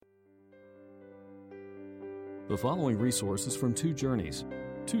The following resource is from Two Journeys.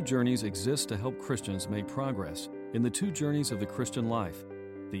 Two Journeys exists to help Christians make progress in the two journeys of the Christian life,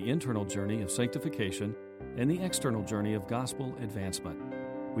 the internal journey of sanctification and the external journey of gospel advancement.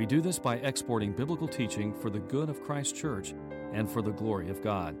 We do this by exporting biblical teaching for the good of Christ's church and for the glory of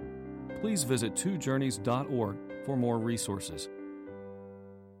God. Please visit twojourneys.org for more resources.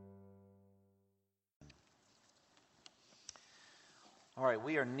 All right,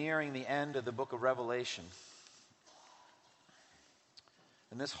 we are nearing the end of the book of Revelation.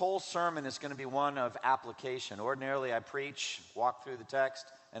 And this whole sermon is going to be one of application. Ordinarily, I preach, walk through the text,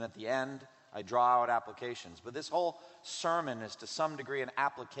 and at the end, I draw out applications. But this whole sermon is to some degree an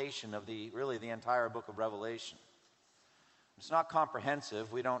application of the entire book of Revelation. It's not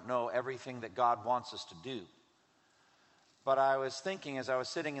comprehensive. We don't know everything that God wants us to do. But I was thinking as I was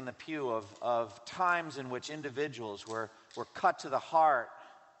sitting in the pew of times in which individuals were cut to the heart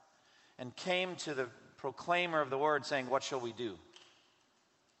and came to the proclaimer of the word saying, "What shall we do?"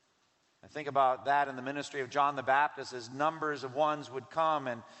 I think about that in the ministry of John the Baptist as numbers of ones would come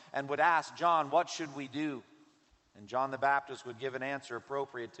and would ask John, "What should we do?" And John the Baptist would give an answer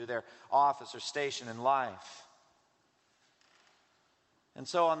appropriate to their office or station in life. And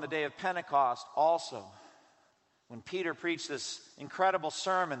so on the day of Pentecost also, when Peter preached this incredible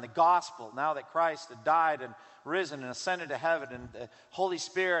sermon, the gospel, now that Christ had died and risen and ascended to heaven and the Holy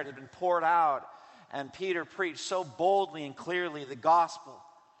Spirit had been poured out, and Peter preached so boldly and clearly the gospel,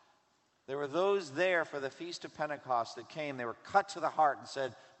 there were those there for the Feast of Pentecost that came. They were cut to the heart and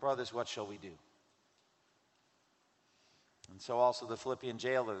said, "Brothers, what shall we do?" And so also the Philippian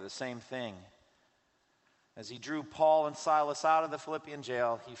jailer, the same thing. As he drew Paul and Silas out of the Philippian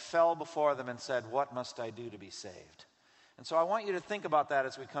jail, he fell before them and said, "What must I do to be saved?" And so I want you to think about that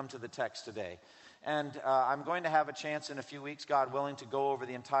as we come to the text today. And I'm going to have a chance in a few weeks, God willing, to go over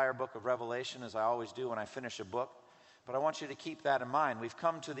the entire book of Revelation, as I always do when I finish a book. But I want you to keep that in mind. We've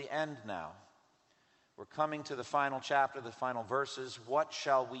come to the end now. We're coming to the final chapter, the final verses. What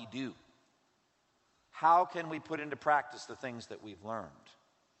shall we do? How can we put into practice the things that we've learned?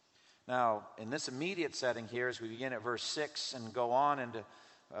 Now, in this immediate setting here, as we begin at verse 6 and go on into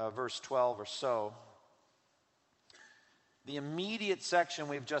verse 12 or so, the immediate section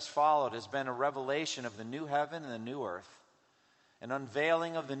we've just followed has been a revelation of the new heaven and the new earth, an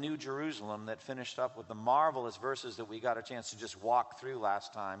unveiling of the new Jerusalem that finished up with the marvelous verses that we got a chance to just walk through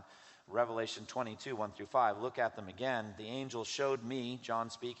last time, Revelation 22, 1 through 5. Look at them again. "The angel showed me,"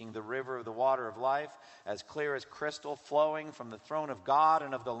 John speaking, "the river of the water of life, as clear as crystal, flowing from the throne of God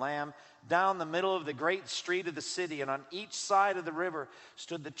and of the Lamb, down the middle of the great street of the city. And on each side of the river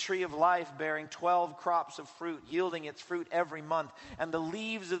stood the tree of life, bearing 12 crops of fruit, yielding its fruit every month. And the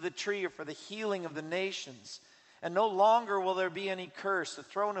leaves of the tree are for the healing of the nations. And no longer will there be any curse. The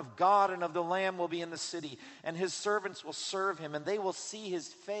throne of God and of the Lamb will be in the city, and his servants will serve him, and they will see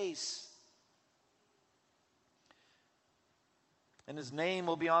his face. And his name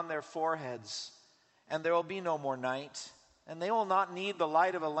will be on their foreheads, and there will be no more night. And they will not need the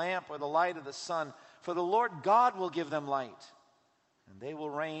light of a lamp or the light of the sun, for the Lord God will give them light, and they will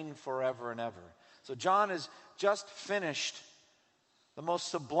reign forever and ever." So John has just finished the most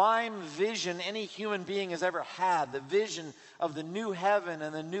sublime vision any human being has ever had, the vision of the new heaven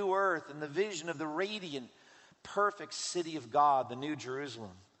and the new earth, and the vision of the radiant, perfect city of God, the new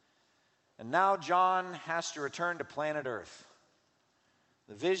Jerusalem. And now John has to return to planet Earth.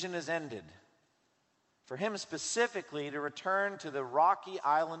 The vision is ended. For him specifically to return to the rocky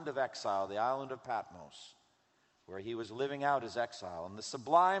island of exile, the island of Patmos, where he was living out his exile. And the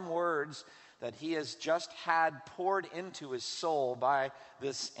sublime words that he has just had poured into his soul by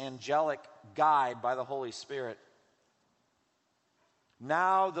this angelic guide, by the Holy Spirit.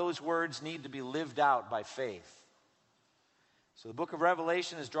 Now those words need to be lived out by faith. So the book of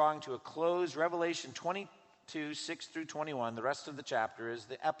Revelation is drawing to a close. Revelation 22, 6 through 21, the rest of the chapter is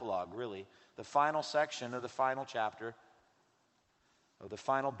the epilogue, really, the final section of the final chapter of the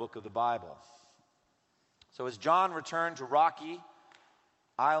final book of the Bible. So as John returned to rocky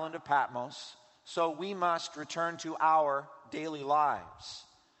island of Patmos, so we must return to our daily lives.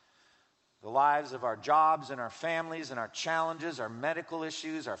 The lives of our jobs and our families and our challenges, our medical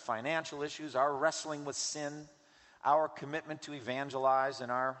issues, our financial issues, our wrestling with sin, our commitment to evangelize in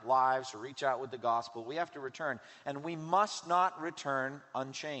our lives, to reach out with the gospel. We have to return, and we must not return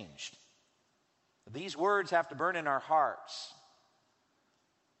unchanged. These words have to burn in our hearts.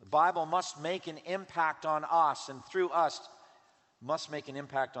 The Bible must make an impact on us, and through us must make an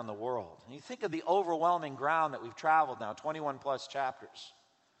impact on the world. And you think of the overwhelming ground that we've traveled now, 21 plus chapters.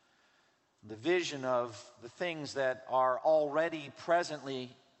 The vision of the things that are already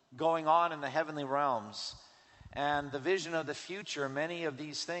presently going on in the heavenly realms, and the vision of the future, many of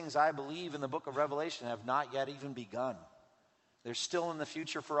these things, I believe, in the book of Revelation have not yet even begun. They're still in the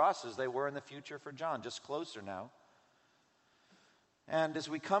future for us as they were in the future for John, just closer now. And as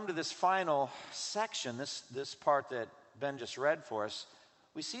we come to this final section, this part that Ben just read for us,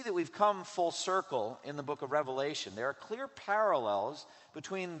 we see that we've come full circle in the book of Revelation. There are clear parallels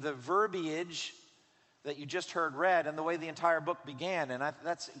between the verbiage that you just heard read and the way the entire book began, and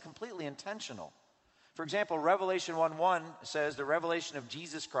that's completely intentional. For example, Revelation 1:1 says, the revelation of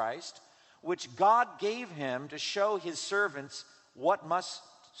Jesus Christ, which God gave him to show his servants what must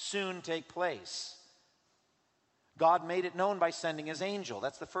soon take place. God made it known by sending his angel.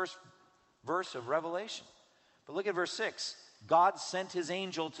 That's the first verse of Revelation. But look at verse 6. God sent his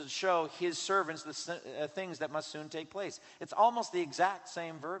angel to show his servants the things that must soon take place. It's almost the exact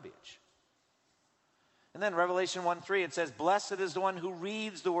same verbiage. And then Revelation 1:3, it says, blessed is the one who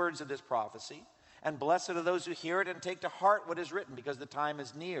reads the words of this prophecy, and blessed are those who hear it and take to heart what is written, because the time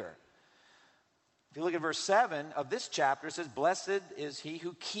is near. If you look at verse 7 of this chapter, it says, blessed is he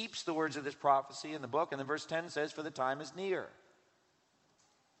who keeps the words of this prophecy in the book. And then verse 10 says, for the time is near.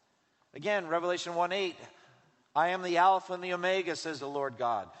 Again, Revelation 1:8, I am the Alpha and the Omega, says the Lord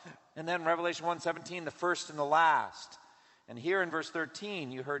God. And then Revelation 1:17, the first and the last. And here in verse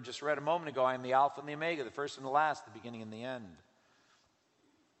 13, you heard just read a moment ago, I am the Alpha and the Omega, the first and the last, the beginning and the end.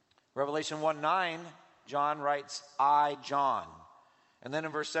 Revelation 1:9, John writes, I, John. And then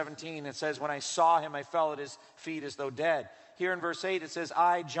in verse 17, it says, when I saw him, I fell at his feet as though dead. Here in verse 8, it says,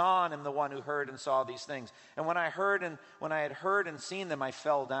 I, John, am the one who heard and saw these things. And when I had heard and seen them, I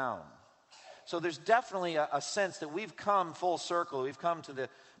fell down. So there's definitely a sense that we've come full circle. We've come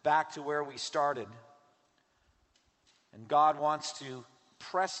back to where we started. And God wants to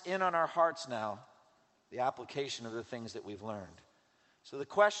press in on our hearts now the application of the things that we've learned. So the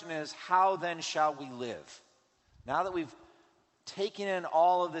question is, how then shall we live? Now that we've taken in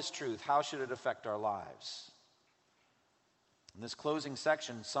all of this truth, how should it affect our lives? And this closing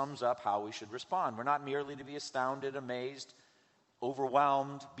section sums up how we should respond. We're not merely to be astounded, amazed,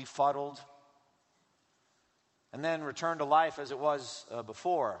 overwhelmed, befuddled, and then return to life as it was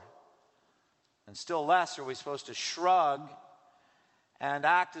before. And still less are we supposed to shrug and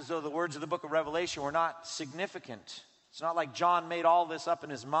act as though the words of the book of Revelation were not significant. It's not like John made all this up in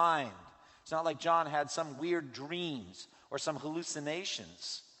his mind. It's not like John had some weird dreams or some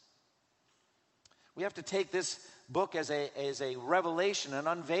hallucinations. We have to take this book as a revelation, an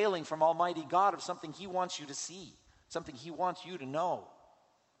unveiling from Almighty God of something he wants you to see, something he wants you to know.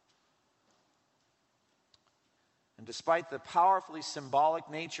 And despite the powerfully symbolic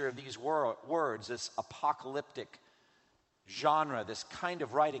nature of these words, this apocalyptic genre, this kind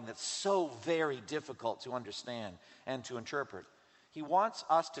of writing that's so very difficult to understand and to interpret, he wants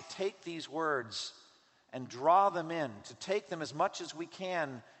us to take these words and draw them in, to take them as much as we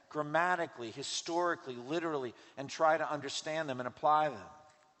can grammatically, historically, literally, and try to understand them and apply them.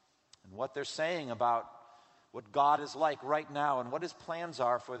 And what they're saying about what God is like right now and what his plans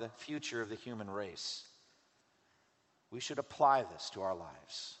are for the future of the human race. We should apply this to our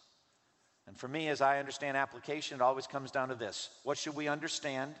lives. And for me, as I understand application, it always comes down to this. What should we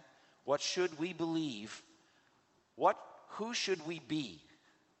understand? What should we believe? Who should we be?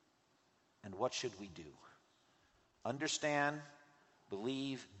 And what should we do? Understand,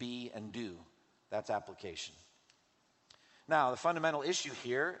 believe, be, and do. That's application. Now, the fundamental issue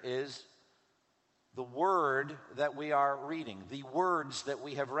here is the word that we are reading, the words that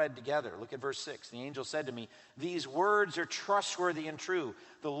we have read together. Look at verse 6. The angel said to me, these words are trustworthy and true.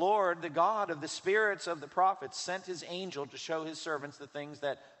 The Lord, the God of the spirits of the prophets, sent his angel to show his servants the things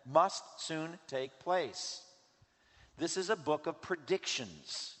that must soon take place. This is a book of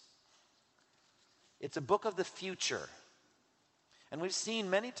predictions. It's a book of the future. And we've seen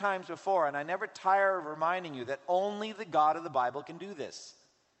many times before, and I never tire of reminding you that only the God of the Bible can do this.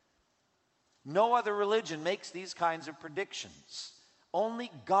 No other religion makes these kinds of predictions.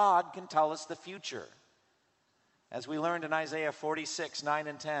 Only God can tell us the future. As we learned in Isaiah 46, 9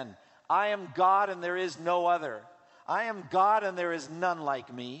 and 10, I am God and there is no other. I am God and there is none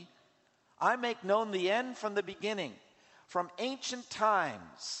like me. I make known the end from the beginning, from ancient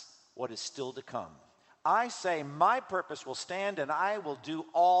times, what is still to come. I say my purpose will stand and I will do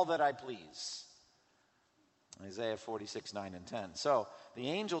all that I please. Isaiah 46, 9 and 10. So the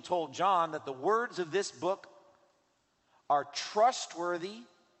angel told John that the words of this book are trustworthy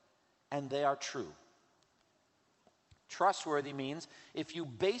and they are true. Trustworthy means if you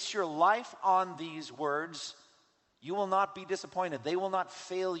base your life on these words, you will not be disappointed. They will not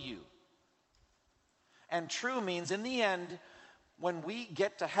fail you. And true means in the end, when we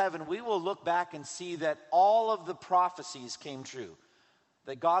get to heaven, we will look back and see that all of the prophecies came true.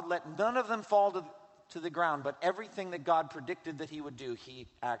 That God let none of them fall to the ground, but everything that God predicted that he would do, he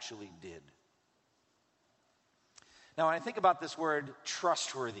actually did. Now, when I think about this word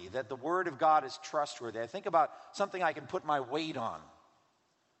trustworthy, that the word of God is trustworthy, I think about something I can put my weight on.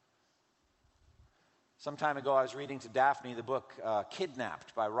 Some time ago, I was reading to Daphne the book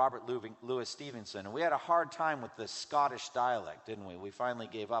Kidnapped by Robert Louis Stevenson, and we had a hard time with the Scottish dialect, didn't we? We finally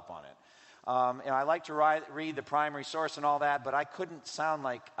gave up on it. And I like to read the primary source and all that, but I couldn't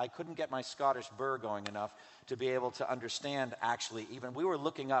get my Scottish burr going enough to be able to understand actually even. We were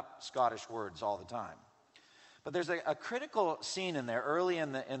looking up Scottish words all the time. But there's a critical scene in there early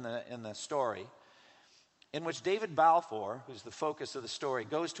in the story in which David Balfour, who's the focus of the story,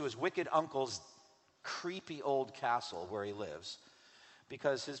 goes to his wicked uncle's creepy old castle where he lives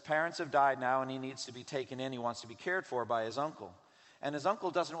because his parents have died now and he needs to be taken in. He wants to be cared for by his uncle. And his uncle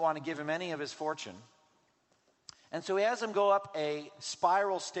doesn't want to give him any of his fortune. And so he has him go up a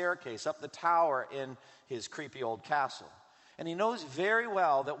spiral staircase up the tower in his creepy old castle. And he knows very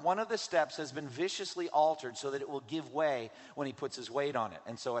well that one of the steps has been viciously altered so that it will give way when he puts his weight on it.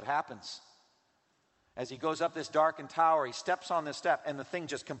 And so it happens. As he goes up this darkened tower, he steps on this step, and the thing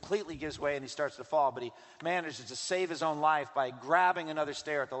just completely gives way, and he starts to fall. But he manages to save his own life by grabbing another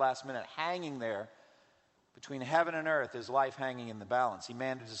stair at the last minute, hanging there between heaven and earth, his life hanging in the balance. He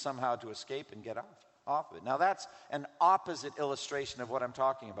manages somehow to escape and get off of it. Now, that's an opposite illustration of what I'm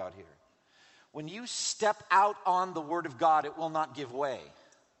talking about here. When you step out on the Word of God, it will not give way.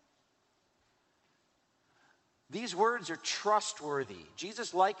 These words are trustworthy.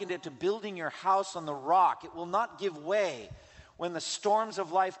 Jesus likened it to building your house on the rock. It will not give way. When the storms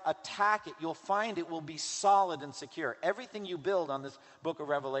of life attack it, you'll find it will be solid and secure. Everything you build on this book of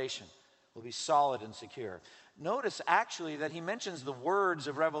Revelation will be solid and secure. Notice actually that he mentions the words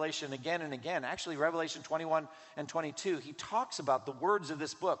of Revelation again and again. Actually, Revelation 21 and 22, he talks about the words of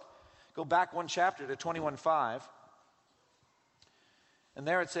this book. Go back one chapter to 21:5. And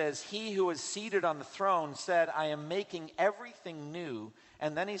there it says, he who is seated on the throne said, I am making everything new.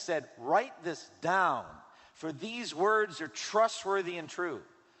 And then he said, write this down, for these words are trustworthy and true.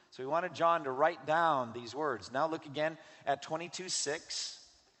 So he wanted John to write down these words. Now look again at 22:6.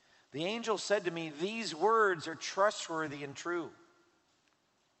 The angel said to me, these words are trustworthy and true.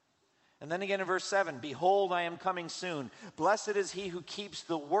 And then again in verse 7, behold, I am coming soon. Blessed is he who keeps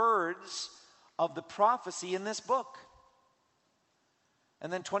the words of the prophecy in this book.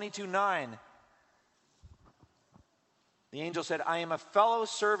 And then 22:9, the angel said, I am a fellow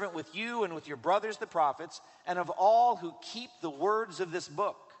servant with you and with your brothers the prophets, and of all who keep the words of this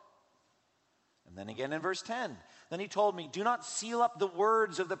book. And then again in verse 10, then he told me, do not seal up the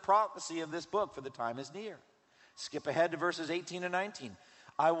words of the prophecy of this book, for the time is near. Skip ahead to verses 18 and 19.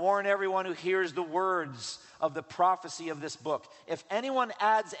 I warn everyone who hears the words of the prophecy of this book. If anyone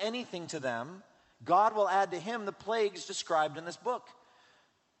adds anything to them, God will add to him the plagues described in this book.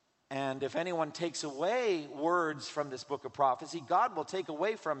 And if anyone takes away words from this book of prophecy, God will take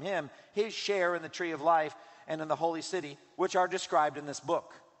away from him his share in the tree of life and in the holy city, which are described in this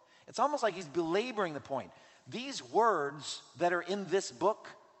book. It's almost like he's belaboring the point. These words that are in this book,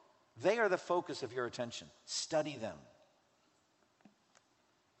 they are the focus of your attention. Study them.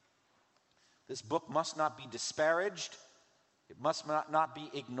 This book must not be disparaged. It must not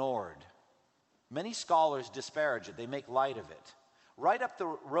be ignored. Many scholars disparage it. They make light of it. Right up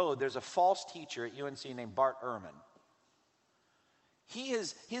the road, there's a false teacher at UNC named Bart Ehrman.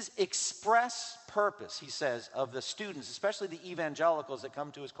 His express purpose, he says, of the students, especially the evangelicals that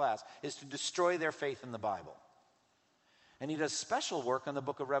come to his class, is to destroy their faith in the Bible. And he does special work on the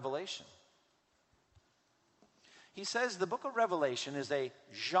book of Revelation. He says the book of Revelation is a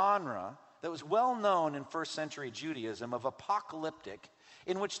genre that was well known in first century Judaism of apocalyptic,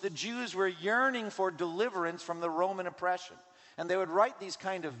 in which the Jews were yearning for deliverance from the Roman oppression. And they would write these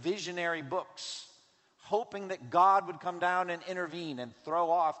kind of visionary books, hoping that God would come down and intervene and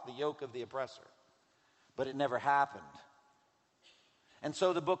throw off the yoke of the oppressor. But it never happened. And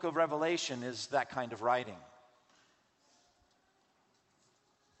so the book of Revelation is that kind of writing.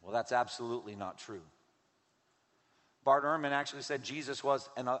 Well, that's absolutely not true. Bart Ehrman actually said Jesus was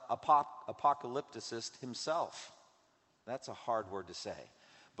an apocalypticist himself. That's a hard word to say.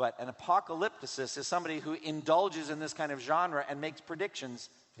 But an apocalypticist is somebody who indulges in this kind of genre and makes predictions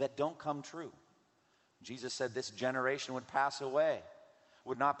that don't come true. Jesus said this generation would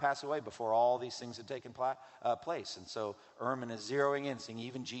not pass away before all these things had taken place. And so Ehrman is zeroing in, saying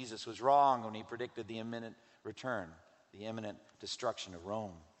even Jesus was wrong when he predicted the imminent return, the imminent destruction of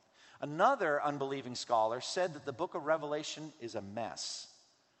Rome. Another unbelieving scholar said that the book of Revelation is a mess,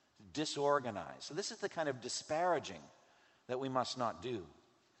 disorganized. So this is the kind of disparaging that we must not do.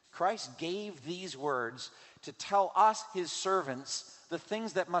 Christ gave these words to tell us, his servants, the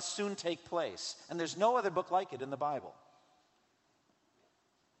things that must soon take place. And there's no other book like it in the Bible.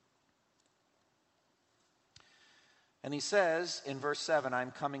 And he says in verse 7,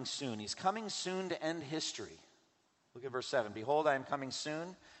 I'm coming soon. He's coming soon to end history. Look at verse 7. Behold, I am coming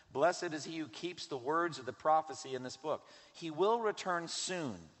soon. Blessed is he who keeps the words of the prophecy in this book. He will return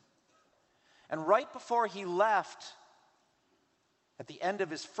soon. And right before he left, at the end of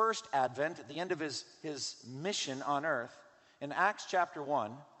his first advent, at the end of his mission on earth, in Acts chapter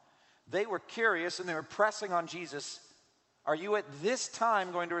 1, they were curious and they were pressing on Jesus, are you at this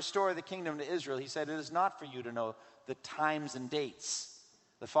time going to restore the kingdom to Israel? He said, it is not for you to know the times and dates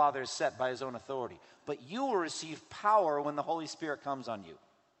the Father has set by his own authority, but you will receive power when the Holy Spirit comes on you.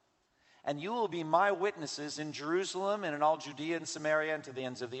 And you will be my witnesses in Jerusalem and in all Judea and Samaria and to the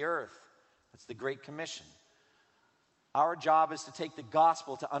ends of the earth. That's the Great Commission. Our job is to take the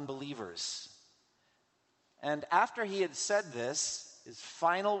gospel to unbelievers. And after he had said this, his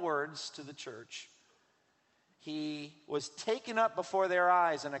final words to the church, he was taken up before their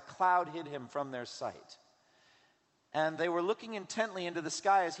eyes, and a cloud hid him from their sight. And they were looking intently into the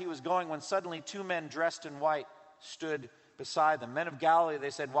sky as he was going, when suddenly two men dressed in white stood beside them. Men of Galilee, they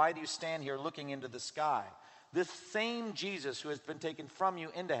said, why do you stand here looking into the sky? This same Jesus who has been taken from you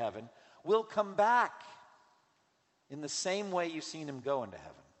into heaven will come back in the same way you've seen him go into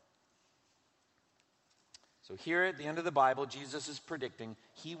heaven. So here at the end of the Bible, Jesus is predicting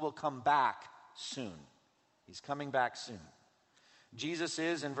he will come back soon. He's coming back soon. Jesus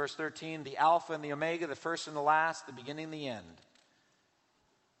is, in verse 13, the Alpha and the Omega, the first and the last, the beginning and the end.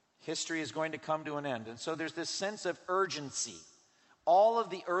 History is going to come to an end. And so there's this sense of urgency. All of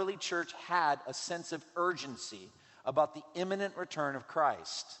the early church had a sense of urgency about the imminent return of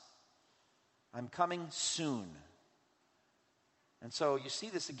Christ. I'm coming soon. And so you see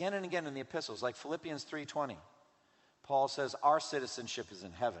this again and again in the epistles, like Philippians 3:20. Paul says, our citizenship is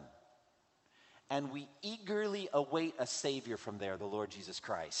in heaven. And we eagerly await a Savior from there, the Lord Jesus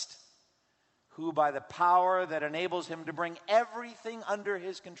Christ, who by the power that enables him to bring everything under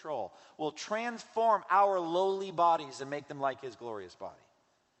his control will transform our lowly bodies and make them like his glorious body.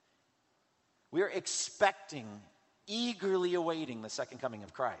 We're expecting, eagerly awaiting the second coming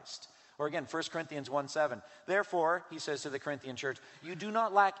of Christ. Or again, 1 Corinthians 1:7. Therefore, he says to the Corinthian church, you do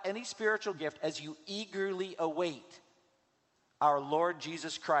not lack any spiritual gift as you eagerly await our Lord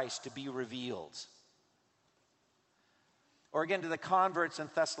Jesus Christ to be revealed. Or again, to the converts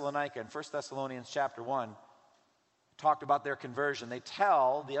in Thessalonica, in 1 Thessalonians chapter 1, talked about their conversion. They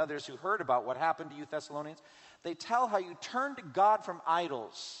tell the others who heard about what happened to you Thessalonians, they tell how you turned to God from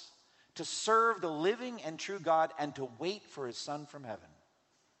idols to serve the living and true God and to wait for his Son from heaven.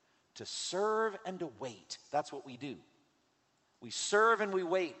 To serve and to wait. That's what we do. We serve and we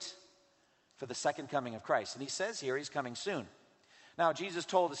wait for the second coming of Christ. And he says here he's coming soon. Now, Jesus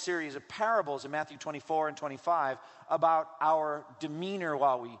told a series of parables in Matthew 24 and 25 about our demeanor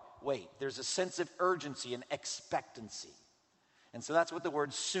while we wait. There's a sense of urgency and expectancy. And so that's what the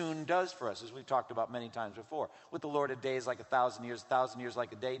word soon does for us, as we've talked about many times before. With the Lord, a day is like 1,000 years, 1,000 years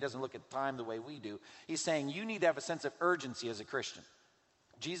like a day. He doesn't look at time the way we do. He's saying you need to have a sense of urgency as a Christian.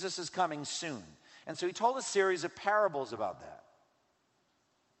 Jesus is coming soon. And so he told a series of parables about that.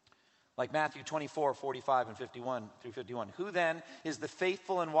 Like Matthew 24, 45 and 51 through 51. Who then is the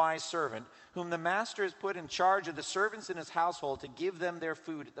faithful and wise servant whom the master has put in charge of the servants in his household to give them their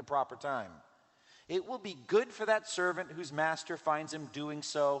food at the proper time? It will be good for that servant whose master finds him doing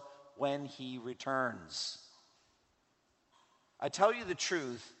so when he returns. I tell you the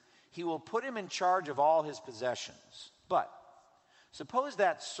truth, he will put him in charge of all his possessions. But suppose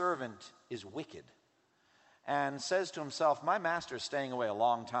that servant is wicked and says to himself, my master is staying away a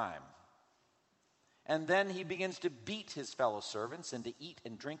long time. And then he begins to beat his fellow servants and to eat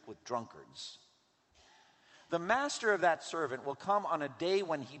and drink with drunkards. The master of that servant will come on a day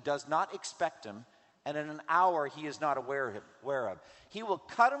when he does not expect him, and in an hour he is not aware of. He will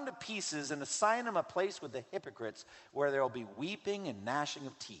cut him to pieces and assign him a place with the hypocrites, where there will be weeping and gnashing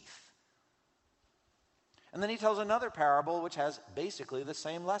of teeth. And then he tells another parable which has basically the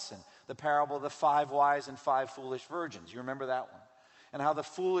same lesson. The parable of the 5 wise and 5 foolish virgins. You remember that one? And how the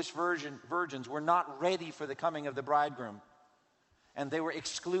foolish virgins were not ready for the coming of the bridegroom. And they were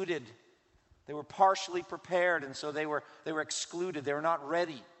excluded. They were partially prepared, and so they were excluded. They were not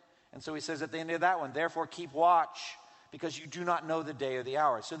ready. And so he says at the end of that one, therefore keep watch, because you do not know the day or the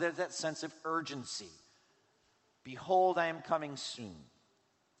hour. So there's that sense of urgency. Behold, I am coming soon.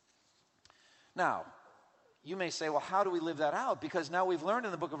 Now, you may say, well, how do we live that out? Because now we've learned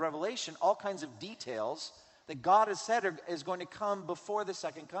in the book of Revelation all kinds of details that God has said is going to come before the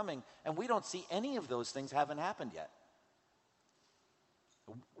second coming, and we don't see any of those things haven't happened yet.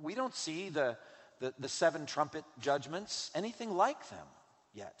 We don't see the 7 trumpet judgments, anything like them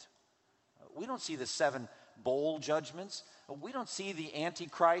yet. We don't see the 7 bowl judgments. We don't see the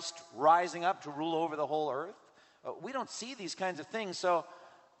Antichrist rising up to rule over the whole earth. We don't see these kinds of things. So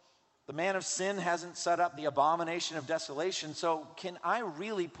the man of sin hasn't set up the abomination of desolation. So can I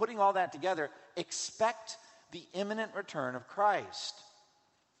really, putting all that together, expect the imminent return of Christ?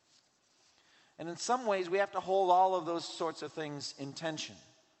 And in some ways, we have to hold all of those sorts of things in tension.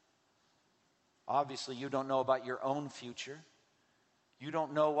 Obviously, you don't know about your own future. You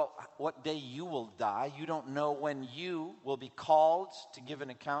don't know what day you will die. You don't know when you will be called to give an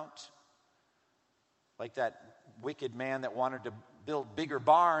account. Like that wicked man that wanted to build bigger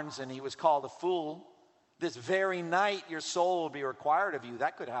barns and he was called a fool. This very night your soul will be required of you.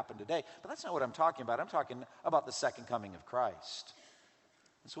 That could happen today. But that's not what I'm talking about. I'm talking about the second coming of Christ.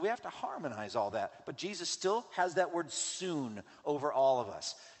 And so we have to harmonize all that. But Jesus still has that word soon over all of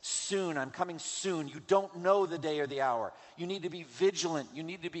us. Soon, I'm coming soon. You don't know the day or the hour. You need to be vigilant. You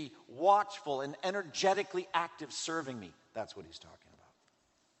need to be watchful and energetically active serving me. That's what he's talking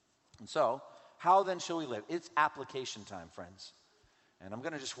about. And so, how then shall we live? It's application time, friends. And I'm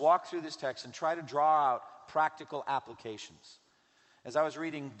going to just walk through this text and try to draw out practical applications. As I was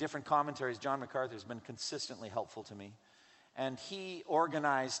reading different commentaries, John MacArthur has been consistently helpful to me. And he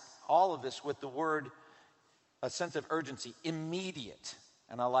organized all of this with the word, a sense of urgency, immediate.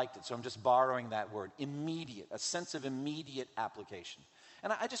 And I liked it, so I'm just borrowing that word, immediate, a sense of immediate application.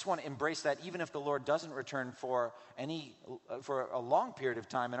 And I just want to embrace that, even if the Lord doesn't return for a long period of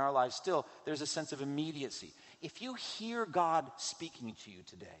time in our lives still, there's a sense of immediacy. If you hear God speaking to you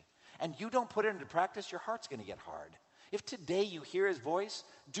today, and you don't put it into practice, your heart's going to get hard. If today you hear his voice,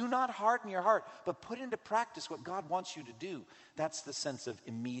 do not harden your heart, but put into practice what God wants you to do. That's the sense of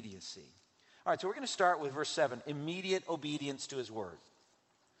immediacy. All right, so we're going to start with verse 7, immediate obedience to his word.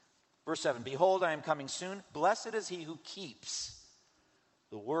 Verse 7, behold, I am coming soon. Blessed is he who keeps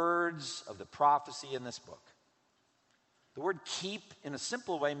the words of the prophecy in this book. The word keep, in a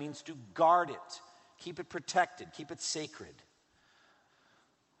simple way, means to guard it, keep it protected, keep it sacred.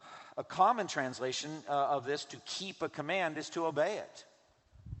 A common translation of this, to keep a command, is to obey it.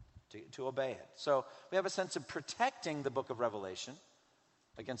 To obey it. So we have a sense of protecting the book of Revelation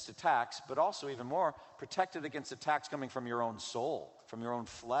against attacks, but also even more, protect it against attacks coming from your own soul, from your own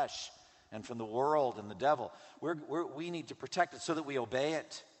flesh, and from the world and the devil. We need to protect it so that we obey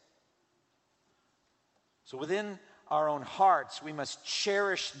it. So within our own hearts, we must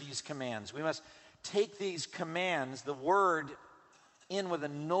cherish these commands. We must take these commands, the word, in with a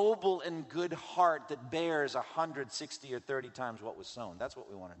noble and good heart that bears 160 or 30 times what was sown. That's what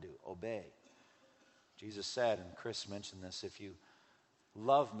we want to do, obey. Jesus said, and Chris mentioned this, if you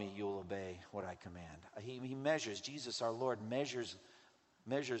love me, you'll obey what I command. He measures, Jesus our Lord measures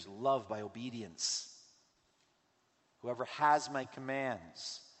love by obedience. Whoever has my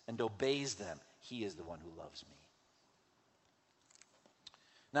commands and obeys them, he is the one who loves me.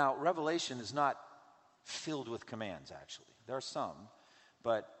 Now, Revelation is not filled with commands, actually. There are some,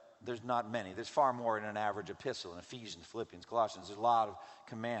 but there's not many. There's far more in an average epistle in Ephesians, Philippians, Colossians. There's a lot of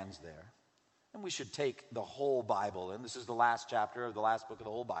commands there. And we should take the whole Bible, and this is the last chapter of the last book of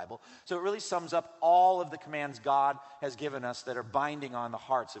the whole Bible. So it really sums up all of the commands God has given us that are binding on the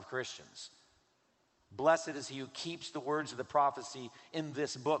hearts of Christians. Blessed is he who keeps the words of the prophecy in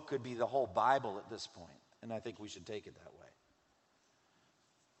this book, could be the whole Bible at this point. And I think we should take it that way.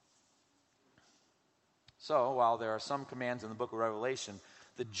 So, while there are some commands in the book of Revelation,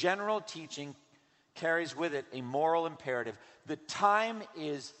 the general teaching carries with it a moral imperative. The time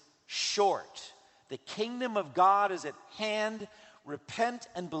is short. The kingdom of God is at hand. Repent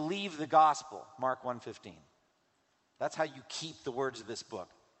and believe the gospel. Mark 1:15. That's how you keep the words of this book.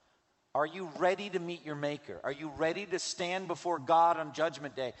 Are you ready to meet your Maker? Are you ready to stand before God on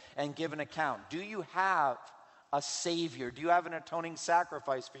Judgment Day and give an account? Do you have a Savior? Do you have an atoning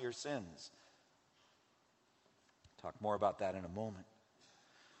sacrifice for your sins? Talk more about that in a moment.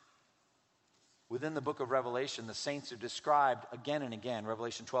 Within the book of Revelation, the saints are described again and again,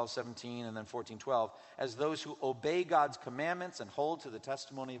 Revelation 12:17 and then 14:12, as those who obey God's commandments and hold to the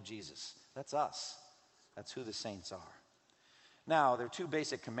testimony of Jesus. That's us. That's who the saints are. Now, there are two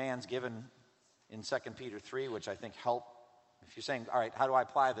basic commands given in 2 Peter 3, which I think help. If you're saying, all right, how do I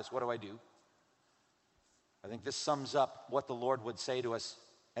apply this? What do I do? I think this sums up what the Lord would say to us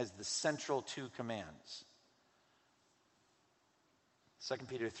as the central two commands. 2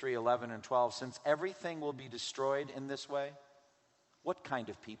 Peter 3:11 and 12, since everything will be destroyed in this way, what kind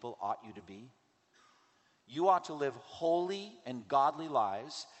of people ought you to be? You ought to live holy and godly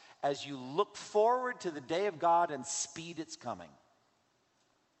lives as you look forward to the day of God and speed its coming.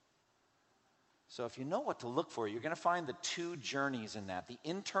 So if you know what to look for, you're going to find the two journeys in that. The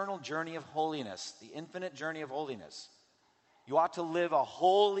internal journey of holiness, the infinite journey of holiness. You ought to live a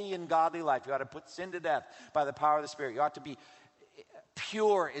holy and godly life. You ought to put sin to death by the power of the Spirit. You ought to be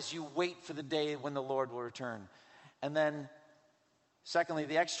pure as you wait for the day when the Lord will return. And then, secondly,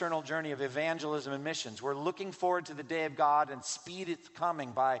 the external journey of evangelism and missions. We're looking forward to the day of God and speed its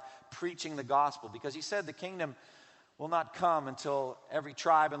coming by preaching the gospel. Because he said the kingdom will not come until every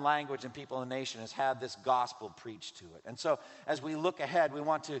tribe and language and people in the nation has had this gospel preached to it. And so, as we look ahead, we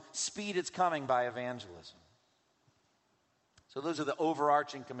want to speed its coming by evangelism. So those are the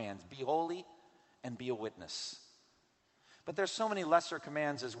overarching commands. Be holy and be a witness. But there's so many lesser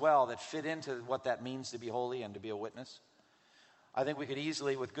commands as well that fit into what that means to be holy and to be a witness. I think we could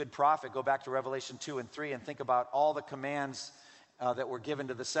easily, with good profit, go back to Revelation 2 and 3 and think about all the commands that were given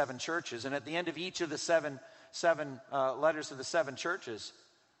to the seven churches. And at the end of each of the seven letters to the seven churches,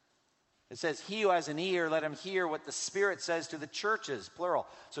 it says, he who has an ear, let him hear what the Spirit says to the churches, plural.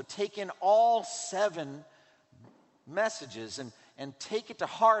 So take in all seven messages and take it to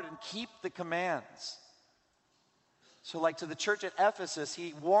heart and keep the commands. So like to the church at Ephesus,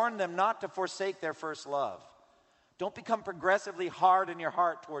 he warned them not to forsake their first love. Don't become progressively hard in your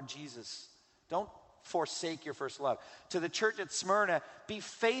heart toward Jesus. Don't forsake your first love. To the church at Smyrna, be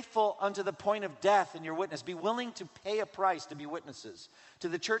faithful unto the point of death in your witness. Be willing to pay a price to be witnesses. To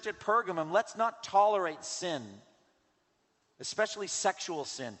the church at Pergamum, let's not tolerate sin, especially sexual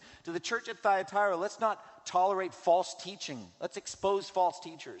sin. To the church at Thyatira, let's not tolerate false teaching. Let's expose false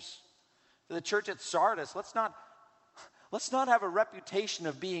teachers. To the church at Sardis, let's not have a reputation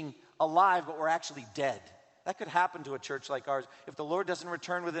of being alive, but we're actually dead. That could happen to a church like ours. If the Lord doesn't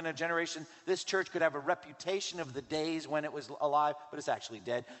return within a generation, this church could have a reputation of the days when it was alive, but it's actually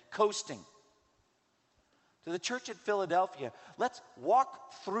dead, coasting. To the church at Philadelphia, let's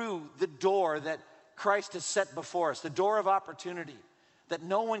walk through the door that Christ has set before us, the door of opportunity that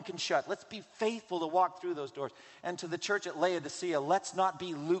no one can shut. Let's be faithful to walk through those doors. And to the church at Laodicea, let's not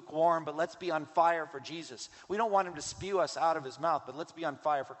be lukewarm, but let's be on fire for Jesus. We don't want him to spew us out of his mouth, but let's be on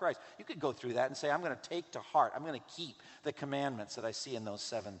fire for Christ. You could go through that and say, I'm going to take to heart, I'm going to keep the commandments that I see in those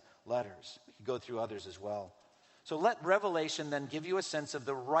 7 letters. We could go through others as well. So let Revelation then give you a sense of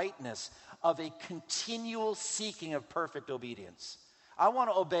the rightness of a continual seeking of perfect obedience. I want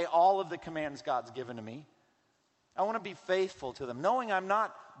to obey all of the commands God's given to me. I want to be faithful to them, knowing I'm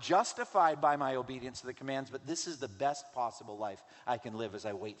not justified by my obedience to the commands, but this is the best possible life I can live as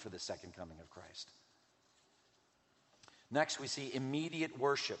I wait for the second coming of Christ. Next, we see immediate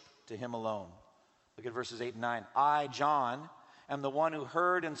worship to him alone. Look at verses 8 and 9. I, John, am the one who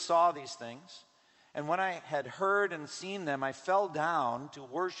heard and saw these things. And when I had heard and seen them, I fell down to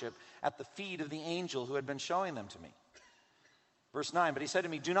worship at the feet of the angel who had been showing them to me. Verse 9, but he said to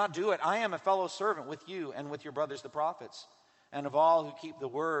me, do not do it. I am a fellow servant with you and with your brothers the prophets, and of all who keep the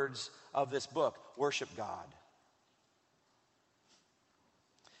words of this book. Worship God.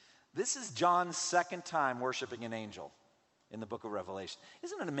 This is John's second time worshiping an angel in the book of Revelation.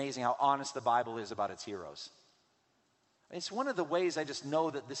 Isn't it amazing how honest the Bible is about its heroes? It's one of the ways I just know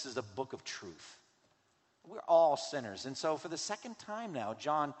that this is a book of truth. We're all sinners. And so for the second time now,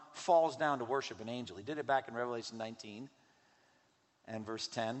 John falls down to worship an angel. He did it back in Revelation 19. And verse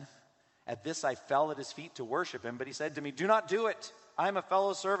 10, at this I fell at his feet to worship him, but he said to me, do not do it. I am a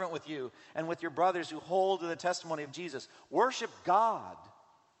fellow servant with you and with your brothers who hold to the testimony of Jesus. Worship God.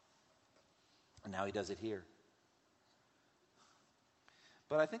 And now he does it here.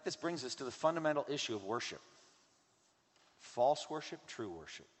 But I think this brings us to the fundamental issue of worship. False worship, true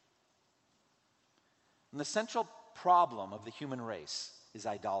worship. And the central problem of the human race is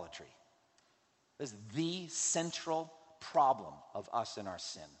idolatry. This is the central problem of us and our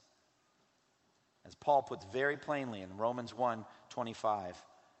sin. As Paul puts very plainly in Romans 1:25,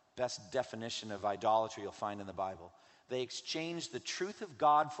 best definition of idolatry you'll find in the Bible. They exchanged the truth of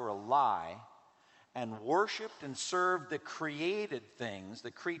God for a lie and worshiped and served the created things, the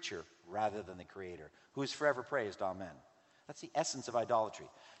creature, rather than the creator, who is forever praised. Amen. That's the essence of idolatry.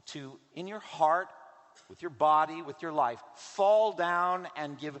 To, in your heart, with your body, with your life, fall down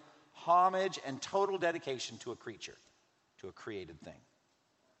and give homage and total dedication to a creature, to a created thing.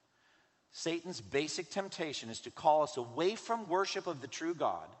 Satan's basic temptation is to call us away from worship of the true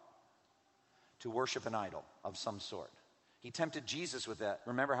God to worship an idol of some sort. He tempted Jesus with that.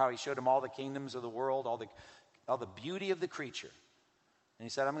 Remember how he showed him all the kingdoms of the world, all the beauty of the creature. And he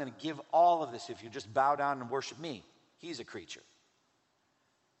said, I'm going to give all of this if you just bow down and worship me. He's a creature.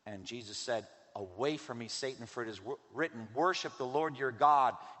 And Jesus said, away from me, Satan, for it is written, worship the Lord your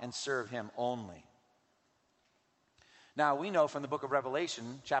God and serve him only. Now, we know from the book of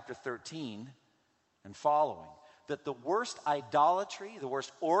Revelation, chapter 13 and following, that the worst idolatry, the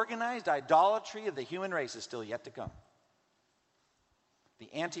worst organized idolatry of the human race is still yet to come.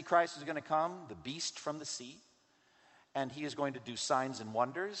 The Antichrist is going to come, the beast from the sea, and he is going to do signs and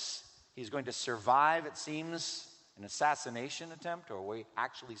wonders. He's going to survive, it seems, an assassination attempt, or where he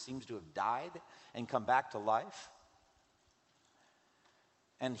actually seems to have died and come back to life.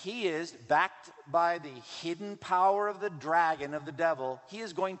 And he is, backed by the hidden power of the dragon, of the devil, he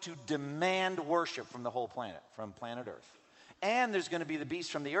is going to demand worship from the whole planet, from planet Earth. And there's going to be the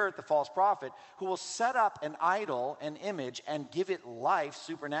beast from the earth, the false prophet, who will set up an idol, an image, and give it life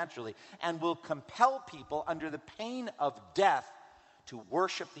supernaturally, and will compel people under the pain of death to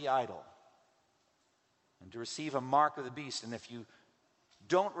worship the idol and to receive a mark of the beast. And if you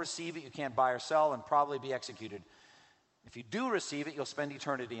don't receive it, you can't buy or sell and probably be executed. If you do receive it, you'll spend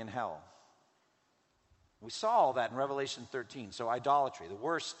eternity in hell. We saw all that in Revelation 13. So idolatry, the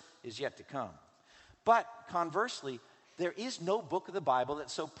worst is yet to come. But conversely, there is no book of the Bible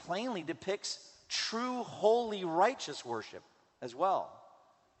that so plainly depicts true, holy, righteous worship as well.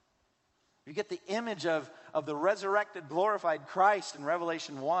 You get the image of the resurrected, glorified Christ in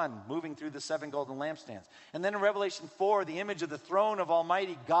Revelation 1, moving through the 7 golden lampstands. And then in Revelation 4, the image of the throne of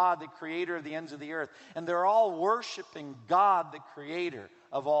Almighty God, the creator of the ends of the earth. And they're all worshiping God, the creator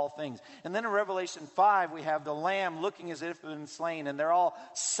of all things. And then in Revelation 5, we have the Lamb looking as if it had been slain, and they're all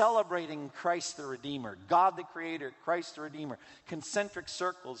celebrating Christ the Redeemer, God the Creator, Christ the Redeemer, concentric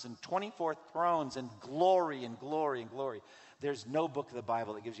circles and 24 thrones and glory and glory and glory. There's no book of the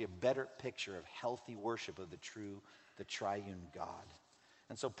Bible that gives you a better picture of healthy worship of the true, the triune God.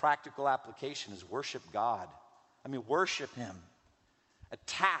 And so practical application is worship God. I mean, worship him.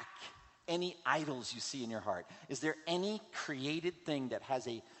 Attack any idols you see in your heart. Is there any created thing that has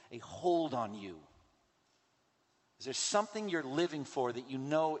a hold on you? Is there something you're living for that you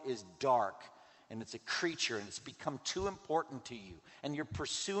know is dark, and it's a creature, and it's become too important to you, and you're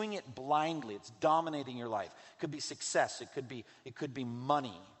pursuing it blindly? It's dominating your life. It could be success. It could be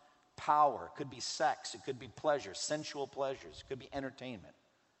money, power. It could be sex. It could be pleasure, sensual pleasures. It could be entertainment.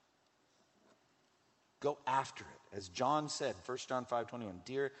 Go after it. As John said, 1 John 5:21,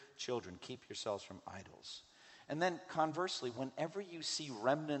 dear children, keep yourselves from idols. And then conversely, whenever you see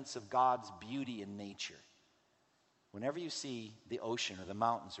remnants of God's beauty in nature, whenever you see the ocean or the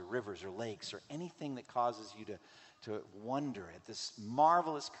mountains or rivers or lakes or anything that causes you to wonder at this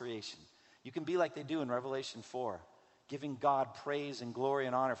marvelous creation, you can be like they do in Revelation 4, giving God praise and glory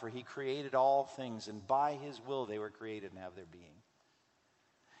and honor, for he created all things, and by his will they were created and have their being.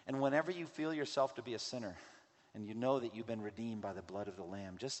 And whenever you feel yourself to be a sinner, and you know that you've been redeemed by the blood of the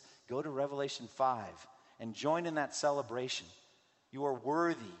Lamb, just go to Revelation 5 and join in that celebration. You are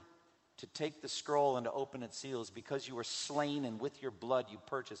worthy to take the scroll and to open its seals, because you were slain, and with your blood you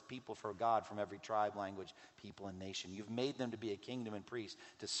purchased people for God from every tribe, language, people, and nation. You've made them to be a kingdom and priests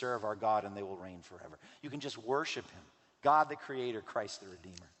to serve our God, and they will reign forever. You can just worship him, God the Creator, Christ the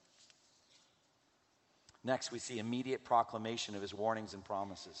Redeemer. Next, we see immediate proclamation of his warnings and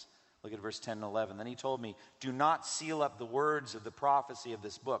promises. Look at verse 10 and 11. Then he told me, do not seal up the words of the prophecy of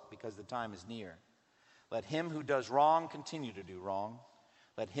this book, because the time is near. Let him who does wrong continue to do wrong.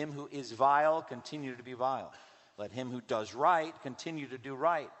 Let him who is vile continue to be vile. Let him who does right continue to do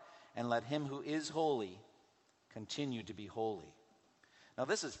right. And let him who is holy continue to be holy. Now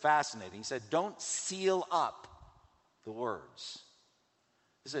this is fascinating. He said, don't seal up the words.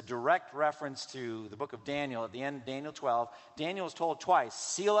 This is a direct reference to the book of Daniel. At the end of Daniel 12, Daniel was told twice,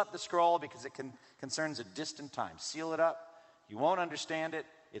 seal up the scroll because it concerns a distant time. Seal it up. You won't understand it.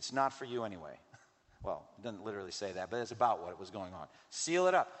 It's not for you anyway. Well, it doesn't literally say that, but it's about what was going on. Seal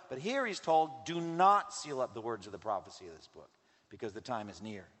it up. But here he's told, do not seal up the words of the prophecy of this book, because the time is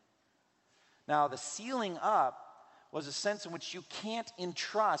near. Now, the sealing up was a sense in which you can't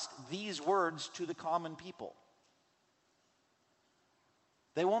entrust these words to the common people.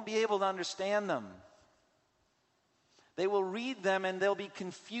 They won't be able to understand them. They will read them and they'll be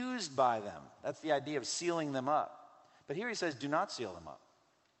confused by them. That's the idea of sealing them up. But here he says, do not seal them up.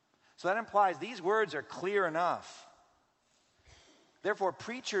 So that implies these words are clear enough. Therefore,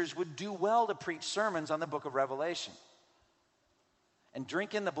 preachers would do well to preach sermons on the book of Revelation and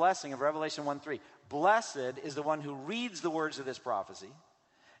drink in the blessing of Revelation 1:3. Blessed is the one who reads the words of this prophecy,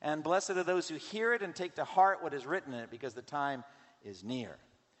 and blessed are those who hear it and take to heart what is written in it, because the time is near.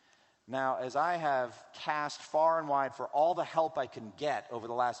 Now, as I have cast far and wide for all the help I can get over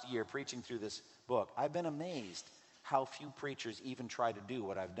the last year preaching through this book, I've been amazed how few preachers even try to do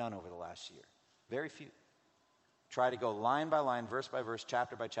what I've done over the last year. Very few. Try to go line by line, verse by verse,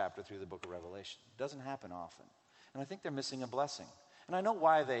 chapter by chapter through the book of Revelation. It doesn't happen often. And I think they're missing a blessing. And I know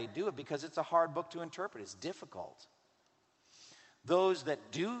why they do it, because it's a hard book to interpret. It's difficult. Those that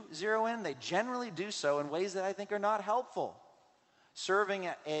do zero in, they generally do so in ways that I think are not helpful. Serving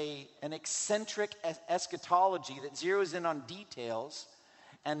an eccentric eschatology that zeroes in on details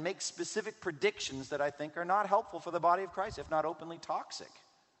and makes specific predictions that I think are not helpful for the body of Christ, if not openly toxic.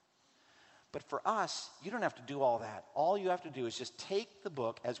 But for us, you don't have to do all that. All you have to do is just take the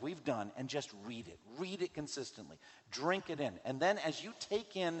book, as we've done, and just read it. Read it consistently. Drink it in. And then as you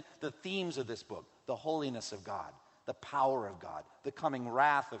take in the themes of this book, the holiness of God, the power of God, the coming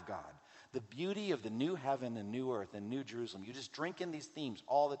wrath of God, the beauty of the new heaven and new earth and new Jerusalem, you just drink in these themes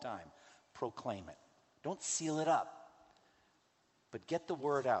all the time. Proclaim it. Don't seal it up. But get the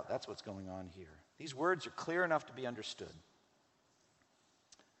word out. That's what's going on here. These words are clear enough to be understood.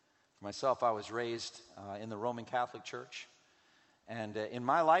 For myself, I was raised in the Roman Catholic Church. And in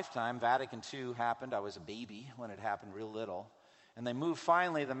my lifetime, Vatican II happened. I was a baby when it happened, real little. And they moved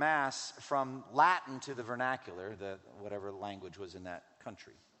finally the Mass from Latin to the vernacular, whatever language was in that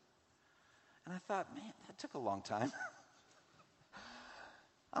country. And I thought, man, that took a long time.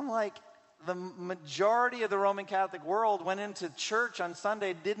 I'm like, the majority of the Roman Catholic world went into church on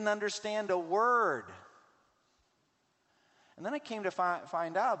Sunday, didn't understand a word. And then I came to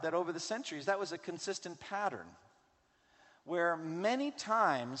find out that over the centuries, that was a consistent pattern, where many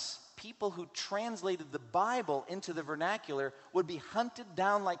times people who translated the Bible into the vernacular would be hunted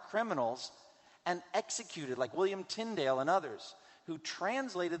down like criminals and executed, like William Tyndale and others, who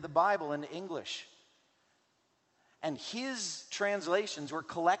translated the Bible into English. And his translations were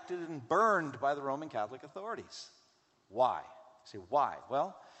collected and burned by the Roman Catholic authorities. Why? You say, why?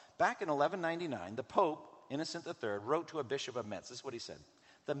 Well, back in 1199, the Pope, Innocent III, wrote to a bishop of Metz. This is what he said.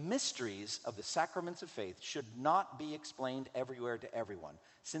 The mysteries of the sacraments of faith should not be explained everywhere to everyone,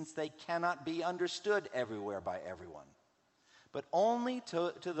 since they cannot be understood everywhere by everyone, but only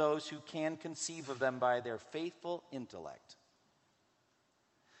to those who can conceive of them by their faithful intellect.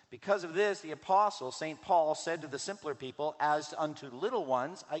 Because of this, the apostle, St. Paul, said to the simpler people, as unto little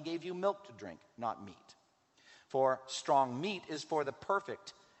ones, I gave you milk to drink, not meat. For strong meat is for the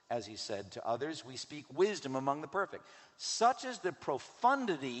perfect, as he said to others, we speak wisdom among the perfect. Such is the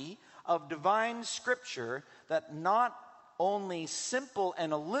profundity of divine scripture that not only simple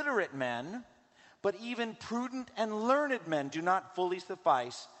and illiterate men, but even prudent and learned men do not fully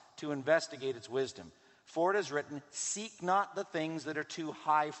suffice to investigate its wisdom. For it is written, seek not the things that are too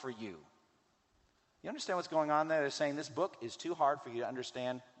high for you. You understand what's going on there? They're saying this book is too hard for you to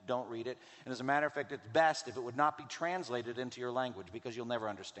understand. Don't read it. And as a matter of fact, it's best if it would not be translated into your language, because you'll never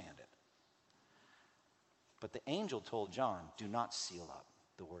understand it. But the angel told John, do not seal up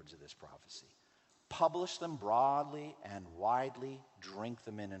the words of this prophecy. Publish them broadly and widely. Drink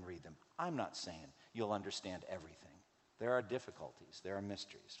them in and read them. I'm not saying you'll understand everything. There are difficulties. There are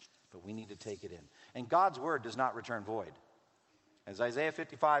mysteries. But we need to take it in. And God's word does not return void. As Isaiah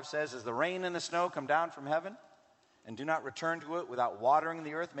 55 says, as the rain and the snow come down from heaven, and do not return to it without watering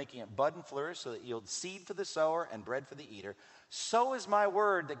the earth, making it bud and flourish, so that it yields seed for the sower and bread for the eater, so is my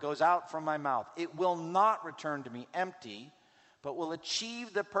word that goes out from my mouth. It will not return to me empty, but will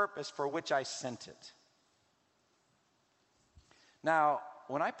achieve the purpose for which I sent it. Now,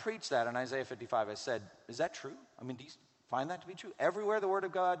 when I preached that in Isaiah 55, I said, is that true? I mean, do you find that to be true? Everywhere the word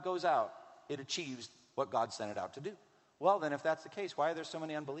of God goes out, it achieves what God sent it out to do. Well, then, if that's the case, why are there so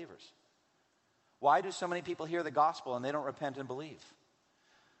many unbelievers? Why do so many people hear the gospel and they don't repent and believe?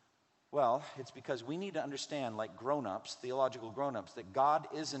 Well, it's because we need to understand, like grown-ups, theological grown-ups, that God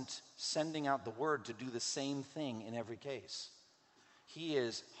isn't sending out the word to do the same thing in every case. He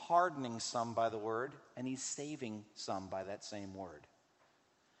is hardening some by the word, and he's saving some by that same word.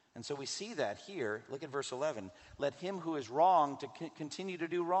 And so we see that here. Look at verse 11. Let him who is wrong to continue to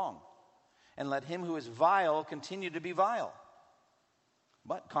do wrong, and let him who is vile continue to be vile.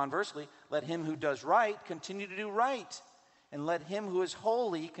 But conversely, let him who does right continue to do right, and let him who is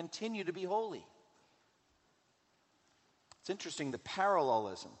holy continue to be holy. It's interesting, the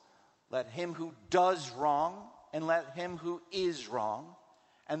parallelism. Let him who does wrong, and let him who is wrong,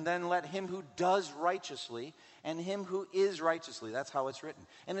 and then let him who does righteously, and him who is righteously. That's how it's written.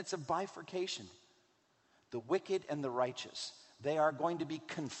 And it's a bifurcation. The wicked and the righteous, they are going to be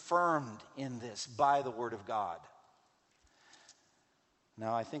confirmed in this by the word of God.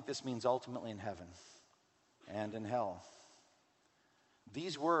 Now, I think this means ultimately in heaven and in hell.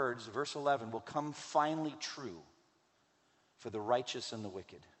 These words, verse 11, will come finally true for the righteous and the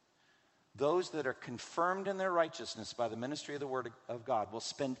wicked. Those that are confirmed in their righteousness by the ministry of the Word of God will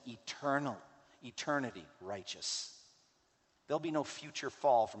spend eternity righteous. There'll be no future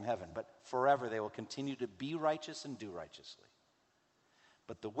fall from heaven, but forever they will continue to be righteous and do righteously.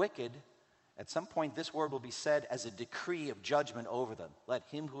 But the wicked, at some point this word will be said as a decree of judgment over them. Let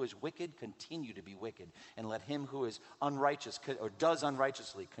him who is wicked continue to be wicked, and let him who is unrighteous or does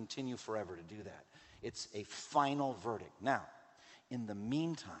unrighteously continue forever to do that. It's a final verdict. Now, in the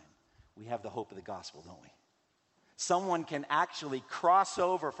meantime, we have the hope of the gospel, don't we? Someone can actually cross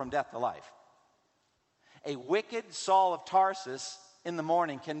over from death to life. A wicked Saul of Tarsus in the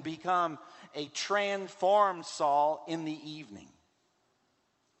morning can become a transformed Saul in the evening.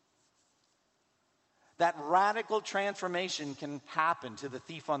 That radical transformation can happen to the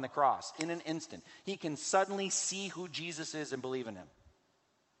thief on the cross in an instant. He can suddenly see who Jesus is and believe in him.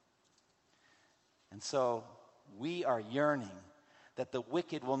 And so we are yearning that the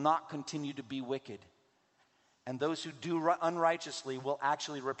wicked will not continue to be wicked, and those who do unrighteously will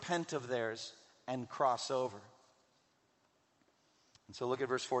actually repent of theirs and cross over. And so look at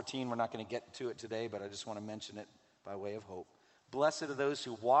verse 14. We're not going to get to it today, but I just want to mention it by way of hope. Blessed are those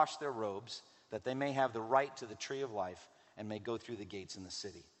who wash their robes, that they may have the right to the tree of life and may go through the gates in the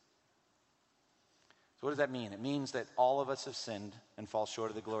city. So what does that mean? It means that all of us have sinned and fall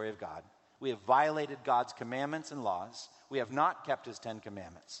short of the glory of God. We have violated God's commandments and laws. We have not kept his 10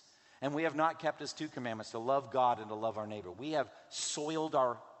 commandments. And we have not kept his 2 commandments, to love God and to love our neighbor. We have soiled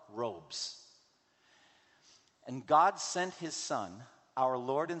our robes. And God sent his Son, our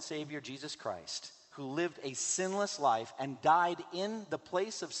Lord and Savior Jesus Christ, who lived a sinless life and died in the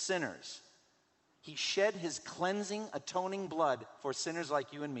place of sinners. He shed his cleansing, atoning blood for sinners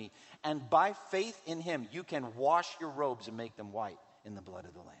like you and me. And by faith in him, you can wash your robes and make them white in the blood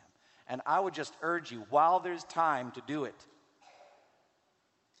of the Lamb. And I would just urge you, while there's time, to do it.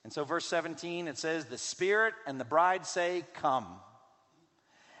 And so verse 17, it says, the Spirit and the bride say, come.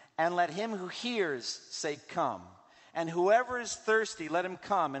 And let him who hears say, come. And whoever is thirsty, let him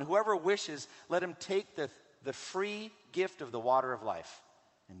come. And whoever wishes, let him take the free gift of the water of life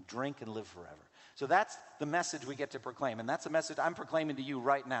and drink and live forever. So that's the message we get to proclaim. And that's the message I'm proclaiming to you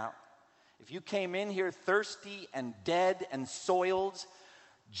right now. If you came in here thirsty and dead and soiled,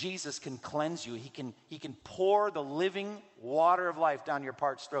 Jesus can cleanse you. He can pour the living water of life down your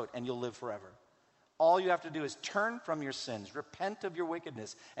parched throat, and you'll live forever. All you have to do is turn from your sins, repent of your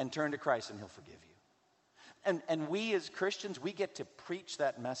wickedness, and turn to Christ, and he'll forgive you. And we as Christians, we get to preach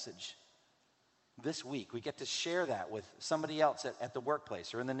that message this week. We get to share that with somebody else at the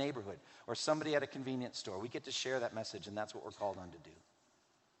workplace or in the neighborhood or somebody at a convenience store. We get to share that message, and that's what we're called on to do.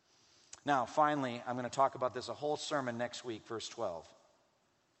 Now, finally, I'm going to talk about this a whole sermon next week, verse 12.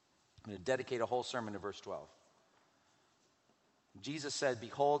 I'm going to dedicate a whole sermon to verse 12. Jesus said,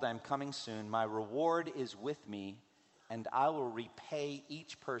 behold, I am coming soon. My reward is with me, and I will repay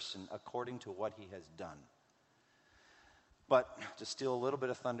each person according to what he has done. But to steal a little bit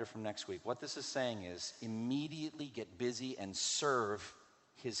of thunder from next week, what this is saying is immediately get busy and serve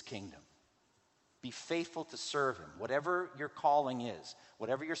his kingdom. Be faithful to serve him. Whatever your calling is,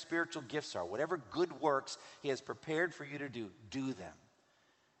 whatever your spiritual gifts are, whatever good works he has prepared for you to do, do them.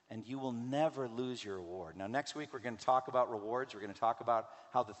 And you will never lose your reward. Now, next week, we're going to talk about rewards. We're going to talk about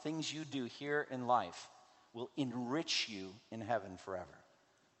how the things you do here in life will enrich you in heaven forever.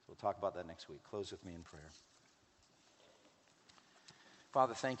 So we'll talk about that next week. Close with me in prayer.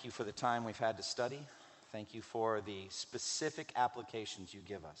 Father, thank you for the time we've had to study. Thank you for the specific applications you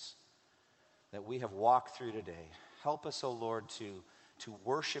give us that we have walked through today. Help us, O Lord, to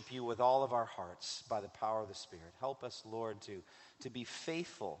worship you with all of our hearts by the power of the Spirit. Help us, Lord, to be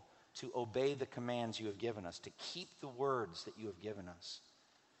faithful, to obey the commands you have given us, to keep the words that you have given us,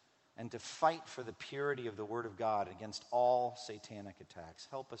 and to fight for the purity of the Word of God against all satanic attacks.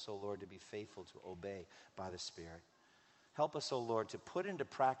 Help us, O Lord, to be faithful to obey by the Spirit. Help us, O Lord, to put into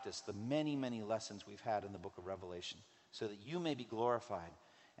practice the many, many lessons we've had in the book of Revelation so that you may be glorified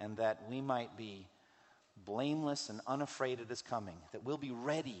and that we might be blameless and unafraid at his coming, that we'll be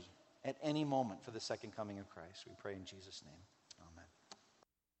ready at any moment for the second coming of Christ. We pray in Jesus' name.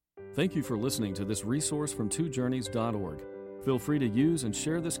 Amen. Thank you for listening to this resource from twojourneys.org. Feel free to use and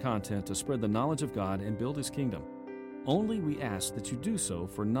share this content to spread the knowledge of God and build his kingdom. Only we ask that you do so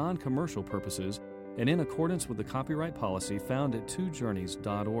for non-commercial purposes and in accordance with the copyright policy found at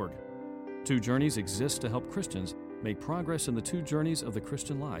twojourneys.org. Two Journeys exists to help Christians make progress in the two journeys of the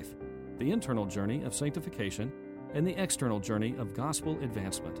Christian life, the internal journey of sanctification and the external journey of gospel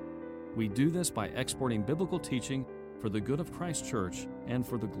advancement. We do this by exporting biblical teaching for the good of Christ's church and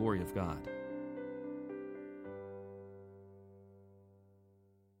for the glory of God.